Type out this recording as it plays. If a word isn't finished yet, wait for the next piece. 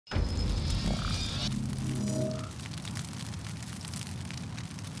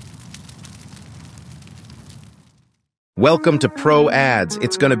Welcome to Pro Ads.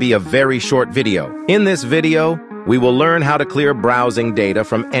 It's going to be a very short video. In this video, we will learn how to clear browsing data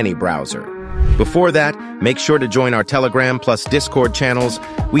from any browser. Before that, make sure to join our Telegram plus Discord channels.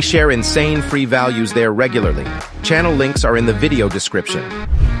 We share insane free values there regularly. Channel links are in the video description.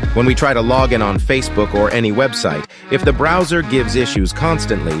 When we try to log in on Facebook or any website, if the browser gives issues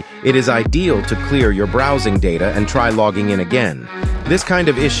constantly, it is ideal to clear your browsing data and try logging in again. This kind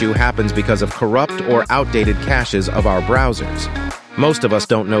of issue happens because of corrupt or outdated caches of our browsers. Most of us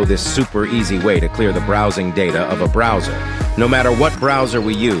don't know this super easy way to clear the browsing data of a browser. No matter what browser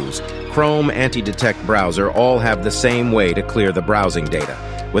we use, Chrome, Antidetect browser all have the same way to clear the browsing data.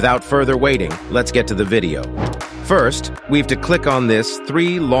 Without further waiting, let's get to the video. First, we have to click on this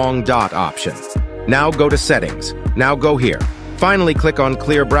 3 long dot option. Now go to Settings. Now go here. Finally, click on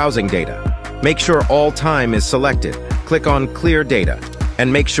Clear Browsing Data. Make sure All Time is selected. Click on Clear Data,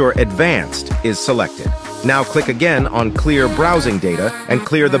 and make sure Advanced is selected. Now click again on Clear Browsing Data and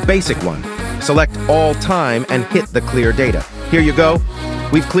clear the basic one. Select All Time and hit the Clear Data. Here you go.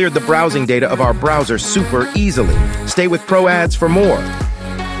 We've cleared the browsing data of our browser super easily. Stay with Pro Ads for more.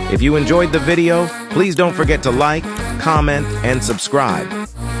 If you enjoyed the video, please don't forget to like, comment, and subscribe.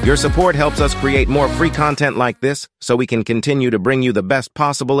 Your support helps us create more free content like this so we can continue to bring you the best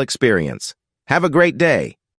possible experience. Have a great day.